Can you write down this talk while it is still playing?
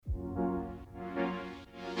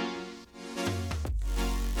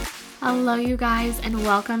Hello, you guys, and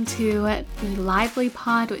welcome to the Lively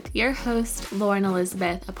Pod with your host, Lauren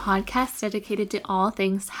Elizabeth, a podcast dedicated to all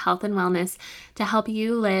things health and wellness to help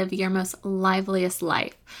you live your most liveliest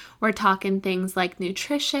life. We're talking things like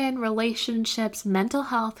nutrition, relationships, mental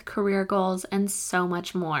health, career goals, and so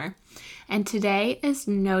much more. And today is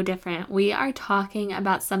no different. We are talking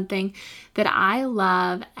about something that I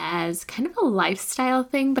love as kind of a lifestyle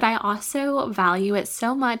thing, but I also value it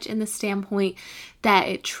so much in the standpoint that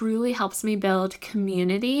it truly helps me build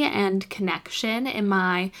community and connection in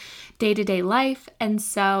my day-to-day life. And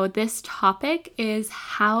so this topic is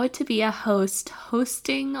how to be a host,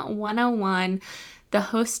 hosting 101, the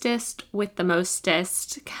hostess with the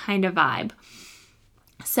mostest kind of vibe.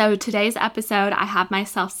 So today's episode, I have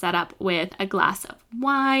myself set up with a glass of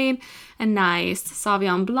wine, a nice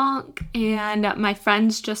Sauvignon Blanc, and my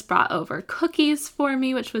friends just brought over cookies for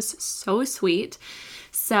me, which was so sweet.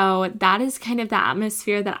 So that is kind of the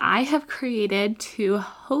atmosphere that I have created to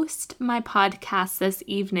host my podcast this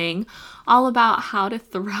evening, all about how to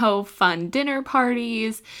throw fun dinner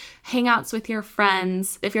parties, hangouts with your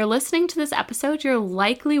friends. If you're listening to this episode, you're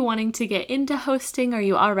likely wanting to get into hosting, or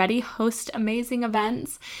you already host amazing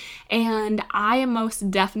events. And I am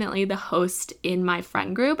most definitely the host in my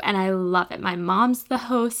friend group, and I love it. My mom's the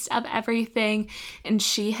host of everything, and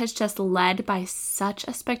she has just led by such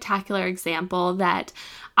a spectacular example that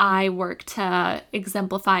I work to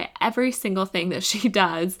exemplify every single thing that she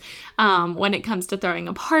does when it comes to throwing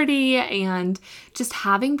a party and just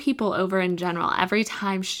having people over in general. Every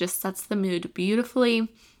time she just sets the mood beautifully.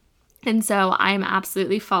 And so I'm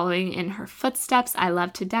absolutely following in her footsteps. I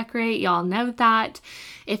love to decorate. Y'all know that.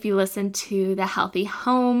 If you listen to the Healthy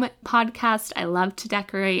Home podcast, I love to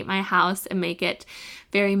decorate my house and make it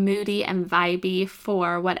very moody and vibey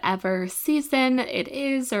for whatever season it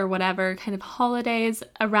is or whatever kind of holidays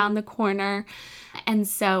around the corner. And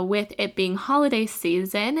so with it being holiday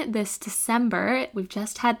season this December, we've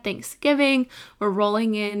just had Thanksgiving, we're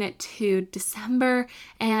rolling in to December,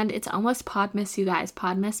 and it's almost Podmas, you guys.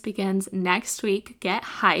 Podmas begins next week. Get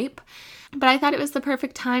hype. But I thought it was the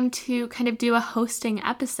perfect time to kind of do a hosting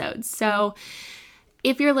episode. So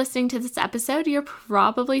if you're listening to this episode, you're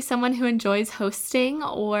probably someone who enjoys hosting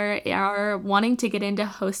or are wanting to get into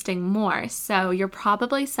hosting more. So you're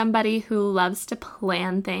probably somebody who loves to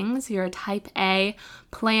plan things. You're a type A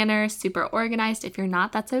planner, super organized. If you're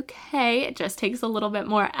not, that's okay. It just takes a little bit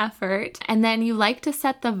more effort. And then you like to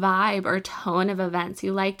set the vibe or tone of events.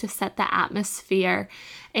 You like to set the atmosphere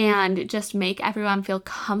and just make everyone feel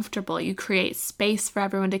comfortable. You create space for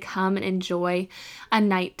everyone to come and enjoy a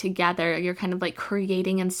night together. You're kind of like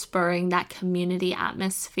creating and spurring that community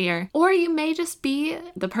atmosphere. Or you may just be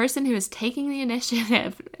the person who is taking the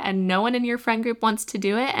initiative and no one in your friend group wants to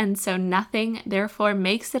do it, and so nothing therefore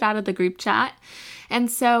makes it out of the group chat. And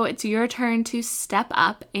so it's your turn to step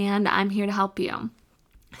up, and I'm here to help you.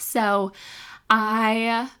 So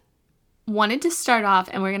I wanted to start off,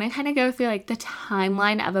 and we're going to kind of go through like the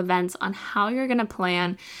timeline of events on how you're going to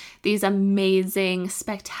plan these amazing,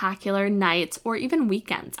 spectacular nights or even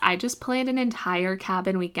weekends. I just planned an entire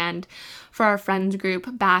cabin weekend for our friends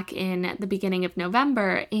group back in the beginning of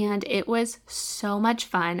November, and it was so much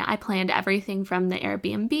fun. I planned everything from the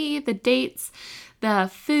Airbnb, the dates,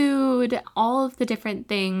 the food, all of the different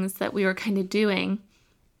things that we were kind of doing.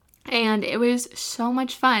 And it was so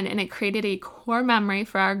much fun, and it created a core memory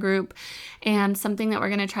for our group and something that we're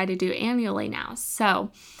going to try to do annually now.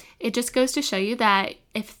 So it just goes to show you that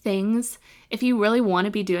if you really want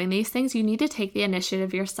to be doing these things, you need to take the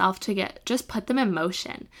initiative yourself to just put them in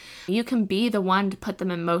motion. You can be the one to put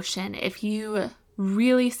them in motion if you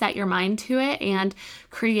really set your mind to it and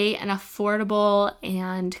create an affordable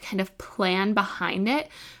and kind of plan behind it.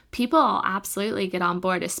 People will absolutely get on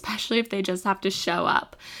board, especially if they just have to show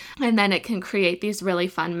up. And then it can create these really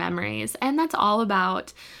fun memories. And that's all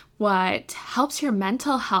about what helps your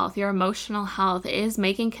mental health, your emotional health, is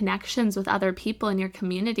making connections with other people in your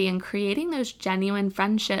community and creating those genuine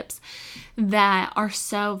friendships that are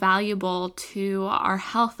so valuable to our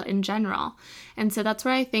health in general. And so that's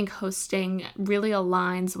where I think hosting really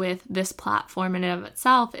aligns with this platform in and of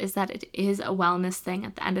itself, is that it is a wellness thing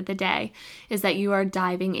at the end of the day, is that you are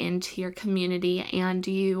diving into your community and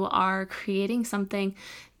you are creating something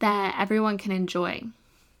that everyone can enjoy.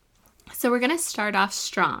 So we're going to start off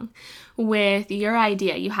strong. with your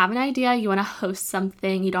idea. You have an idea, you want to host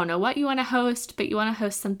something, you don't know what you want to host, but you want to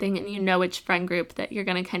host something and you know which friend group that you're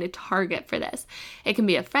going to kind of target for this. It can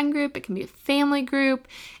be a friend group, it can be a family group,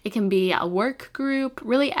 it can be a work group,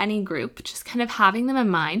 really any group, just kind of having them in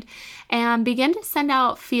mind, and begin to send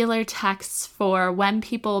out feeler texts for when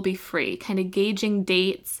people will be free, kind of gauging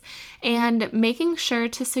dates and making sure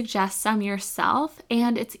to suggest some yourself.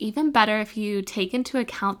 And it's even better if you take into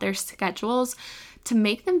account their schedules to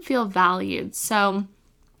make them feel valued. So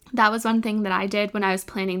that was one thing that I did when I was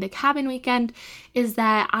planning the cabin weekend, is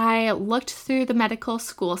that I looked through the medical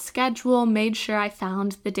school schedule, made sure I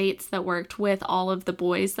found the dates that worked with all of the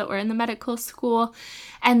boys that were in the medical school,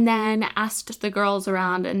 and then asked the girls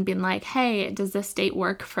around and been like, hey, does this date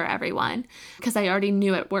work for everyone? Because I already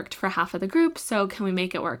knew it worked for half of the group, so can we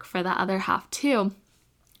make it work for the other half too?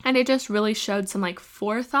 And it just really showed some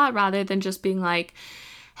forethought rather than just being like,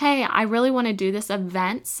 hey, I really want to do this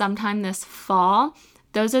event sometime this fall.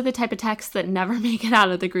 Those are the type of texts that never make it out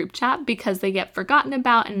of the group chat because they get forgotten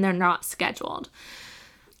about and they're not scheduled.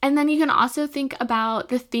 And then you can also think about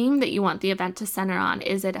the theme that you want the event to center on.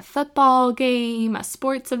 Is it a football game, a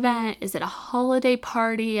sports event? Is it a holiday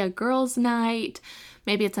party, a girls' night?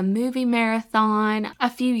 Maybe it's a movie marathon. A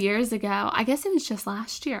few years ago, I guess it was just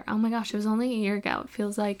last year. Oh my gosh, it was only a year ago. It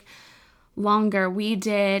feels like longer. We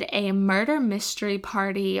did a murder mystery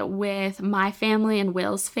party with my family and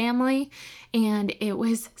Will's family, and it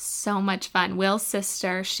was so much fun. Will's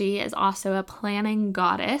sister, she is also a planning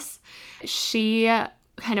goddess. She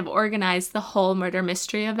kind of organized the whole murder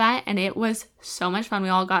mystery event, and it was so much fun. We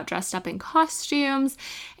all got dressed up in costumes,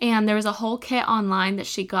 and there was a whole kit online that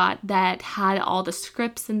she got that had all the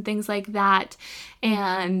scripts and things like that,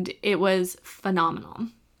 and it was phenomenal.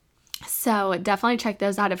 So definitely check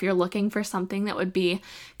those out if you're looking for something that would be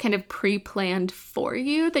kind of pre-planned for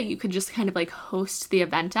you, that you could just kind of host the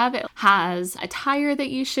event of. It has attire that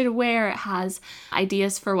you should wear. It has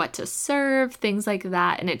ideas for what to serve, things like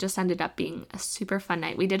that. And it just ended up being a super fun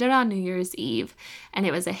night. We did it on New Year's Eve and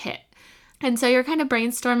it was a hit. And so you're kind of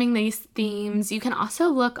brainstorming these themes. You can also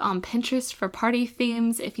look on Pinterest for party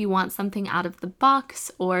themes if you want something out of the box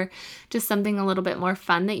or just something a little bit more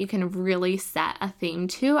fun that you can really set a theme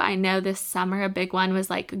to. I know this summer a big one was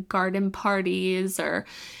garden parties, or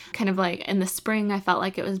kind of in the spring I felt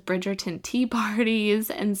like it was Bridgerton tea parties.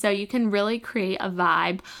 And so you can really create a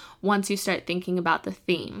vibe once you start thinking about the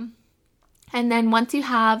theme. And then once you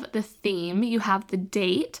have the theme, you have the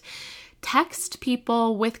date. Text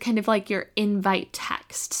people with kind of your invite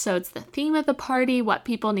text. So it's the theme of the party, what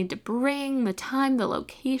people need to bring, the time, the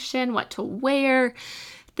location, what to wear,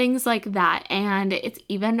 things like that. And it's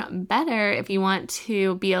even better if you want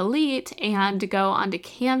to be elite and go onto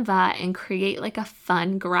Canva and create a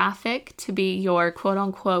fun graphic to be your quote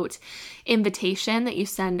unquote invitation that you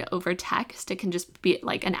send over text. It can just be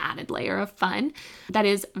an added layer of fun. That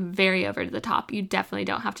is very over the top. You definitely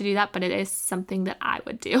don't have to do that, but it is something that I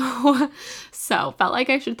would do. So felt like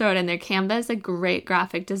I should throw it in there. Canva is a great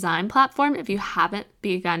graphic design platform. If you haven't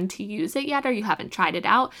begun to use it yet or you haven't tried it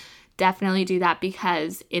out, definitely do that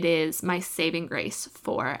because it is my saving grace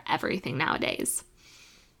for everything nowadays.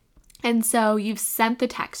 And so you've sent the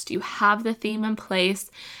text, you have the theme in place,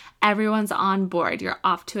 everyone's on board, you're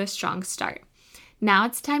off to a strong start. Now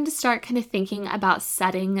it's time to start kind of thinking about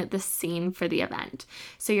setting the scene for the event.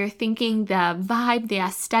 So you're thinking the vibe, the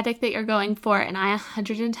aesthetic that you're going for, and I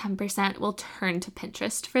 110% will turn to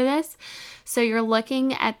Pinterest for this. So you're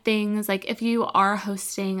looking at things like if you are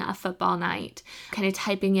hosting a football night, kind of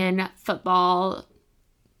typing in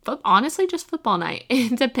honestly just football night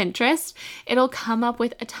into Pinterest, it'll come up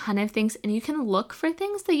with a ton of things, and you can look for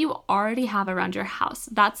things that you already have around your house.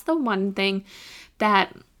 That's the one thing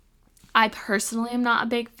that I personally am not a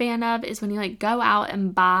big fan of, is when you go out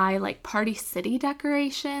and buy Party City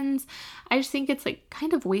decorations. I just think it's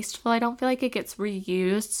kind of wasteful. I don't feel like it gets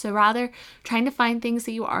reused. So rather trying to find things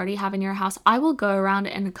that you already have in your house, I will go around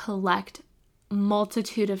and collect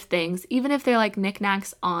multitude of things, even if they're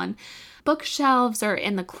knickknacks on bookshelves or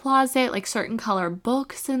in the closet, certain color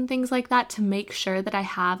books and things like that, to make sure that I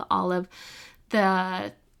have all of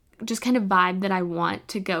the just kind of vibe that I want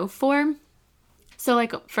to go for. So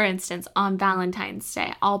for instance, on Valentine's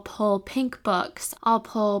Day, I'll pull pink books, I'll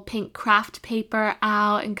pull pink craft paper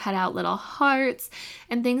out and cut out little hearts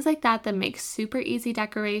and things like that that make super easy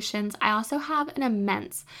decorations. I also have an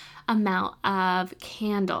immense amount of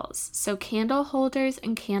candles. So candle holders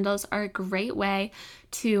and candles are a great way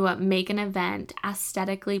to make an event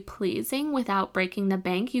aesthetically pleasing without breaking the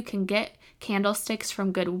bank. You can get candlesticks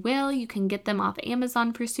from Goodwill. You can get them off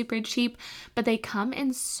Amazon for super cheap, but they come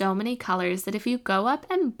in so many colors that if you go up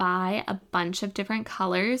and buy a bunch of different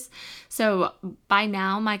colors, so by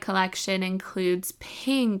now my collection includes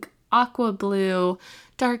pink, aqua blue,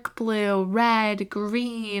 dark blue, red,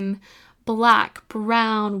 green, black,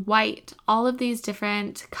 brown, white, all of these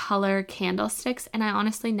different color candlesticks, and I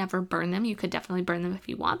honestly never burn them. You could definitely burn them if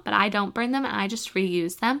you want, but I don't burn them and I just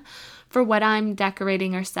reuse them for what I'm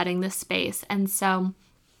decorating or setting the space. And so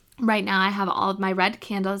right now I have all of my red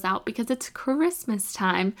candles out because it's Christmas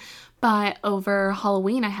time, but over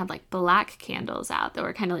Halloween I had like black candles out that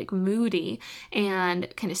were kind of like moody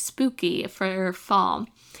and kind of spooky for fall.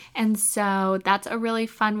 And so that's a really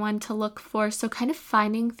fun one to look for. So kind of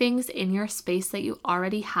finding things in your space that you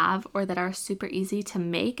already have or that are super easy to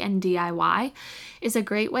make and DIY is a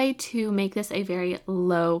great way to make this a very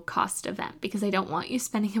low cost event, because I don't want you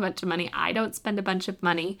spending a bunch of money. I don't spend a bunch of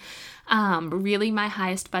money. Really my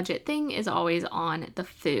highest budget thing is always on the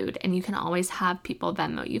food, and you can always have people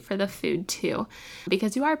Venmo you for the food too,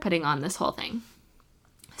 because you are putting on this whole thing.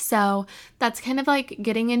 So that's kind of like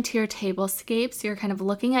getting into your tablescapes. You're kind of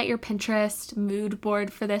looking at your Pinterest mood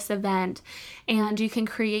board for this event, and you can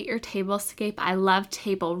create your tablescape. I love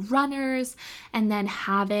table runners, and then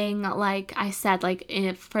having, like I said, like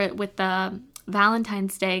with the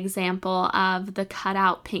Valentine's Day example of the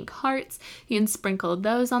cutout pink hearts, you can sprinkle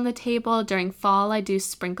those on the table. During fall, I do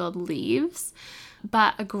sprinkled leaves.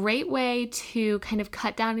 But a great way to kind of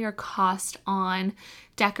cut down your cost on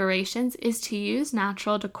decorations is to use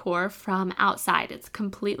natural decor from outside. It's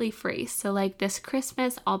completely free. So like this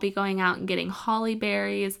Christmas, I'll be going out and getting holly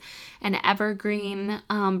berries and evergreen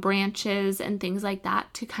branches and things like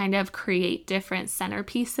that to kind of create different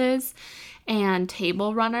centerpieces and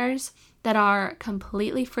table runners that are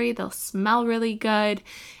completely free. They'll smell really good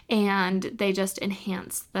and they just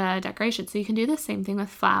enhance the decoration. So you can do the same thing with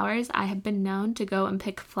flowers. I have been known to go and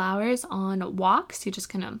pick flowers on walks. You just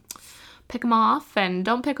kind of pick them off, and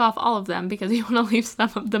don't pick off all of them because you want to leave some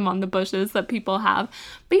of them on the bushes that people have.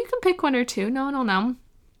 But you can pick one or two. No one will know.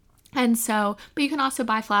 And so, but you can also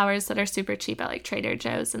buy flowers that are super cheap at like Trader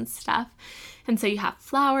Joe's and stuff. And so you have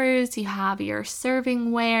flowers, you have your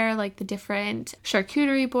serving ware, like the different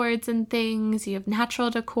charcuterie boards and things. You have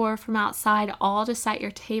natural decor from outside, all to set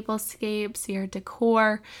your tablescapes, your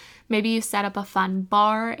decor. Maybe you set up a fun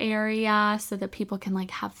bar area so that people can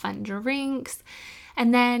like have fun drinks.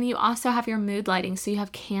 And then you also have your mood lighting. So you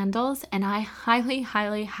have candles, and I highly,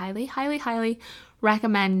 highly, highly, highly, highly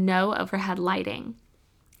recommend no overhead lighting.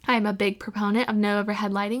 I'm a big proponent of no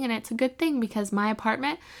overhead lighting, and it's a good thing because my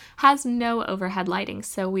apartment has no overhead lighting.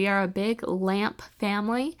 So we are a big lamp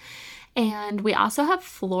family, and we also have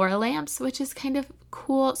floor lamps, which is kind of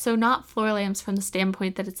cool. So not floor lamps from the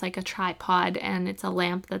standpoint that it's like a tripod and it's a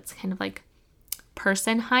lamp that's kind of like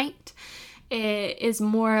person height. It is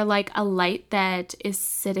more like a light that is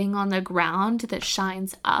sitting on the ground that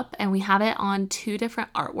shines up, and we have it on 2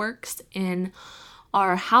 different artworks in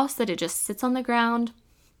our house that it just sits on the ground.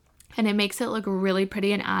 And it makes it look really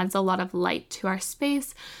pretty and adds a lot of light to our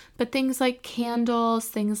space. But things like candles,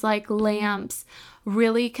 things like lamps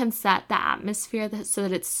really can set the atmosphere so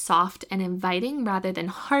that it's soft and inviting rather than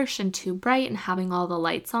harsh and too bright and having all the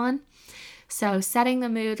lights on. So setting the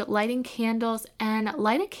mood, lighting candles, and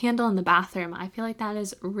light a candle in the bathroom. I feel like that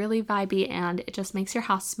is really vibey and it just makes your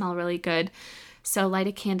house smell really good. So light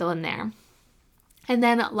a candle in there. And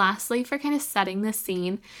then lastly, for kind of setting the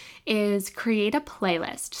scene, is create a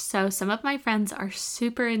playlist. So some of my friends are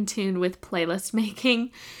super in tune with playlist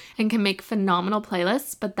making and can make phenomenal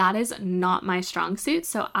playlists, but that is not my strong suit.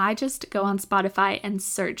 So I just go on Spotify and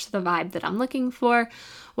search the vibe that I'm looking for,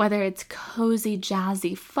 whether it's cozy,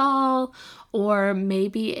 jazzy fall, or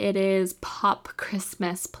maybe it is pop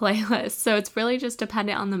Christmas playlist. So it's really just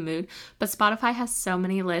dependent on the mood. But Spotify has so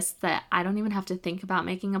many lists that I don't even have to think about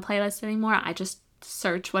making a playlist anymore. I just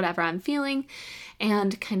search whatever I'm feeling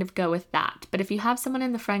and kind of go with that. But if you have someone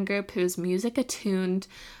in the friend group who's music attuned,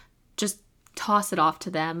 just toss it off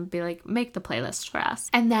to them, be like, make the playlist for us.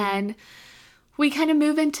 And then we kind of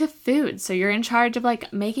move into food. So you're in charge of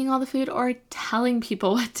like making all the food or telling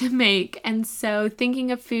people what to make. And so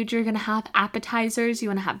thinking of food, you're going to have appetizers, you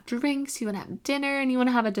want to have drinks, you want to have dinner, and you want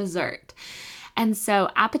to have a dessert. And so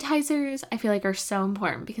appetizers, I feel like, are so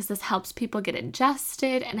important because this helps people get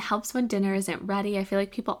adjusted and helps when dinner isn't ready. I feel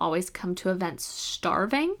like people always come to events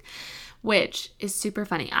starving, which is super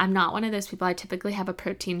funny. I'm not one of those people. I typically have a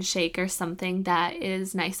protein shake or something that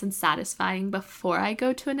is nice and satisfying before I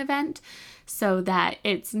go to an event, so that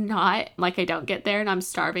it's not like I don't get there and I'm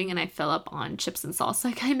starving and I fill up on chips and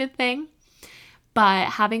salsa kind of thing. But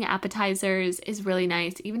having appetizers is really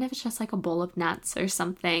nice, even if it's just like a bowl of nuts or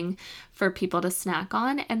something for people to snack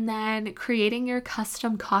on, and then creating your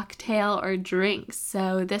custom cocktail or drinks.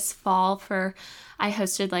 So this fall I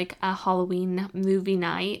hosted like a Halloween movie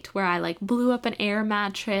night where I like blew up an air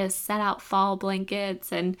mattress, set out fall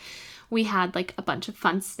blankets, and we had like a bunch of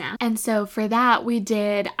fun snacks. And so for that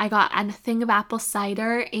I got a thing of apple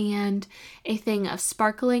cider and a thing of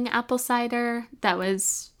sparkling apple cider that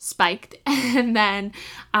was spiked. And then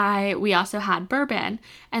we also had bourbon.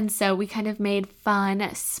 And so we kind of made fun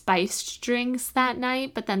spiced drinks that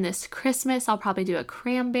night. But then this Christmas, I'll probably do a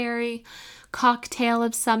cranberry cocktail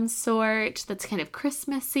of some sort that's kind of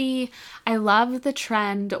Christmassy. I love the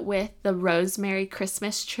trend with the rosemary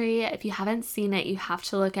Christmas tree. If you haven't seen it, you have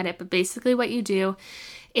to look at it. But basically what you do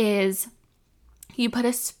is you put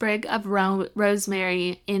a sprig of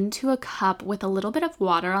rosemary into a cup with a little bit of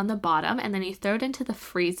water on the bottom, and then you throw it into the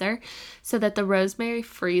freezer so that the rosemary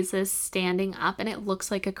freezes standing up and it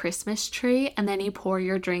looks like a Christmas tree. And then you pour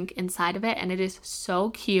your drink inside of it, and it is so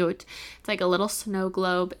cute. It's like a little snow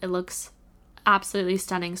globe. It looks absolutely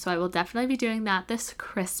stunning. So I will definitely be doing that this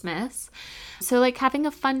Christmas. So like having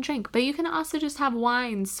a fun drink, but you can also just have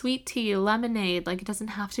wine, sweet tea, lemonade. Like it doesn't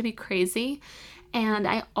have to be crazy. And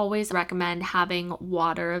I always recommend having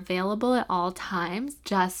water available at all times,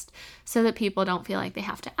 just so that people don't feel like they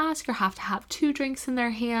have to ask or have to have 2 drinks in their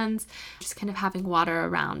hands. Just kind of having water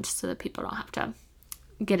around so that people don't have to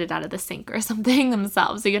get it out of the sink or something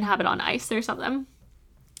themselves. You can have it on ice or something.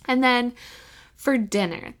 And then for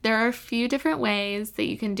dinner, there are a few different ways that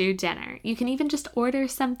you can do dinner. You can even just order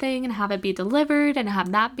something and have it be delivered and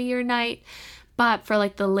have that be your night. But for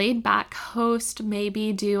like the laid back host,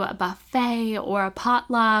 maybe do a buffet or a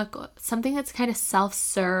potluck, something that's kind of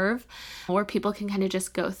self-serve where people can kind of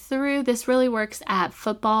just go through. This really works at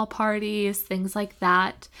football parties, things like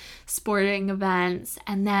that, sporting events.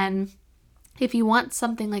 And then if you want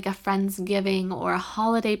something like a Friendsgiving or a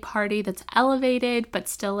holiday party that's elevated but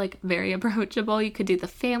still like very approachable, you could do the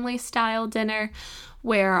family style dinner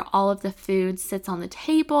where all of the food sits on the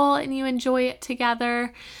table and you enjoy it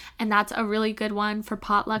together. And that's a really good one for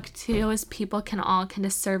potluck too, is people can all kind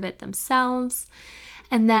of serve it themselves.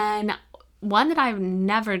 And then one that I've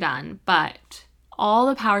never done, but all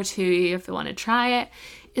the power to you if you want to try it,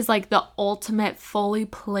 is like the ultimate fully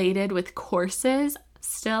plated with courses.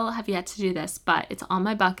 Still have yet to do this, but it's on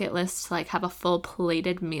my bucket list to like have a full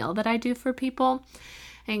plated meal that I do for people.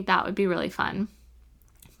 I think that would be really fun.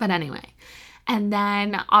 But anyway, and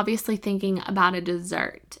then obviously thinking about a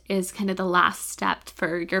dessert is kind of the last step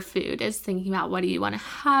for your food, is thinking about what do you want to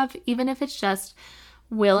have, even if it's just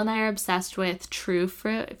Will and I are obsessed with True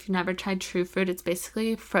Fruit. If you've never tried True Fruit, it's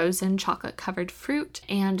basically frozen chocolate covered fruit,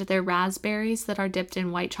 and their raspberries that are dipped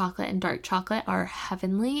in white chocolate and dark chocolate are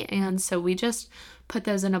heavenly. And so we just put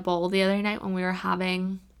those in a bowl the other night when we were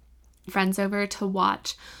having friends over to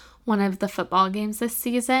watch one of the football games this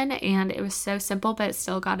season, and it was so simple, but it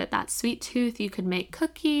still got at that sweet tooth. You could make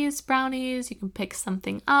cookies, brownies, you can pick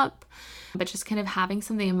something up, but just kind of having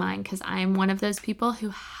something in mind, because I'm one of those people who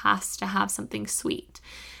has to have something sweet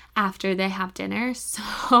after they have dinner.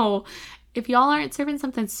 So if y'all aren't serving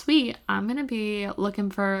something sweet, I'm gonna be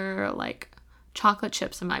looking for like chocolate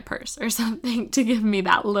chips in my purse or something to give me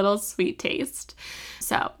that little sweet taste.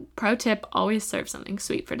 So pro tip, always serve something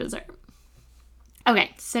sweet for dessert.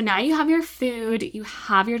 Okay, so now you have your food, you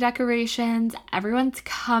have your decorations, everyone's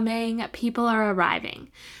coming, people are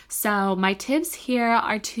arriving. So my tips here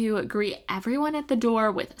are to greet everyone at the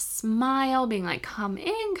door with a smile, being like, come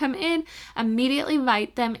in, immediately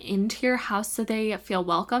invite them into your house so they feel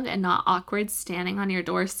welcomed and not awkward standing on your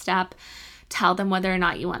doorstep. Tell them whether or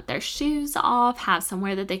not you want their shoes off, have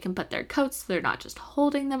somewhere that they can put their coats so they're not just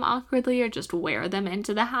holding them awkwardly, or just wear them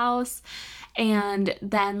into the house. And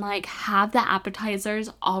then like have the appetizers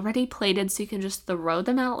already plated so you can just throw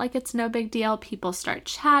them out like it's no big deal. People start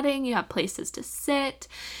chatting, you have places to sit,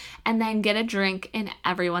 and then get a drink in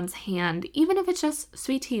everyone's hand, even if it's just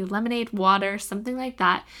sweet tea, lemonade, water, something like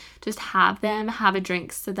that. Just have them have a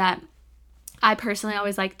drink, so that I personally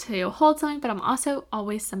always like to hold something, but I'm also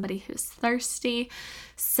always somebody who's thirsty.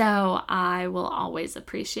 So I will always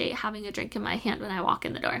appreciate having a drink in my hand when I walk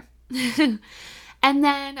in the door. And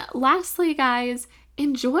then lastly, guys,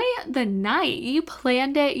 enjoy the night. You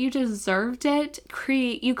planned it, you deserved it.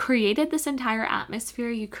 You created this entire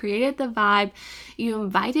atmosphere, you created the vibe, you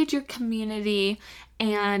invited your community,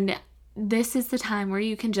 and this is the time where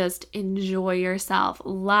you can just enjoy yourself,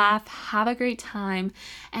 laugh, have a great time,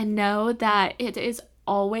 and know that it is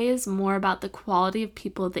always more about the quality of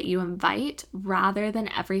people that you invite rather than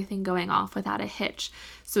everything going off without a hitch.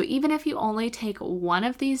 So even if you only take one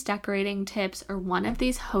of these decorating tips or one of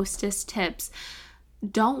these hostess tips,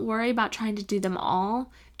 don't worry about trying to do them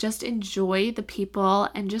all. Just enjoy the people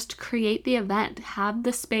and just create the event. Have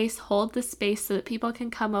the space, hold the space so that people can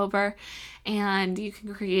come over and you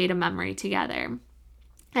can create a memory together.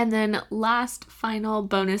 And then last, final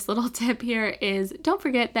bonus little tip here is don't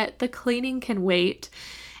forget that the cleaning can wait.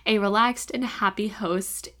 A relaxed and happy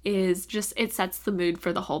host is just, it sets the mood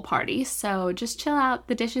for the whole party. So just chill out.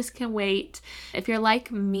 The dishes can wait. If you're like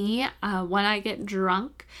me, when I get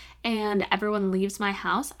drunk and everyone leaves my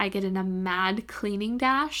house, I get in a mad cleaning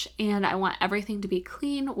dash and I want everything to be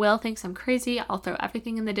clean. Will thinks I'm crazy. I'll throw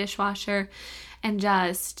everything in the dishwasher and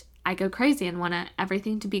I go crazy and want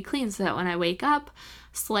everything to be clean so that when I wake up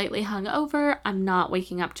slightly hungover, I'm not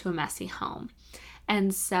waking up to a messy home.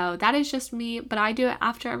 And so that is just me, but I do it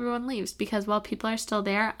after everyone leaves because while people are still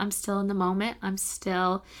there, I'm still in the moment, I'm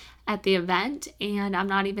still at the event, and I'm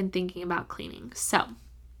not even thinking about cleaning. So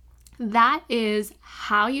that is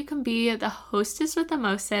how you can be the hostess with the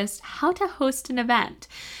mostest, how to host an event.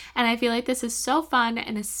 And I feel like this is so fun,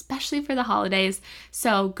 and especially for the holidays.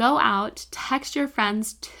 So go out, text your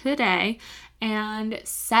friends today, and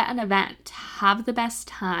set an event. Have the best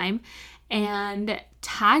time, and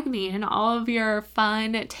tag me in all of your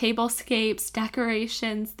fun tablescapes,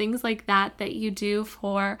 decorations, things like that you do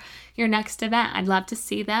for your next event. I'd love to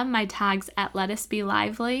see them. My tag's at Let Us Be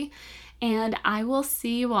Lively. And I will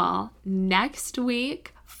see you all next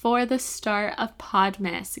week for the start of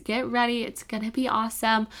Podmas. Get ready. It's going to be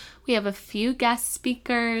awesome. We have a few guest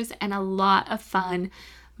speakers and a lot of fun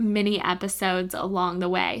mini episodes along the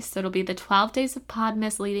way. So it'll be the 12 days of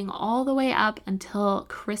Podmas leading all the way up until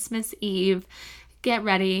Christmas Eve. Get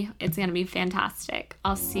ready. It's going to be fantastic.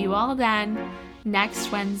 I'll see you all then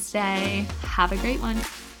next Wednesday. Have a great one.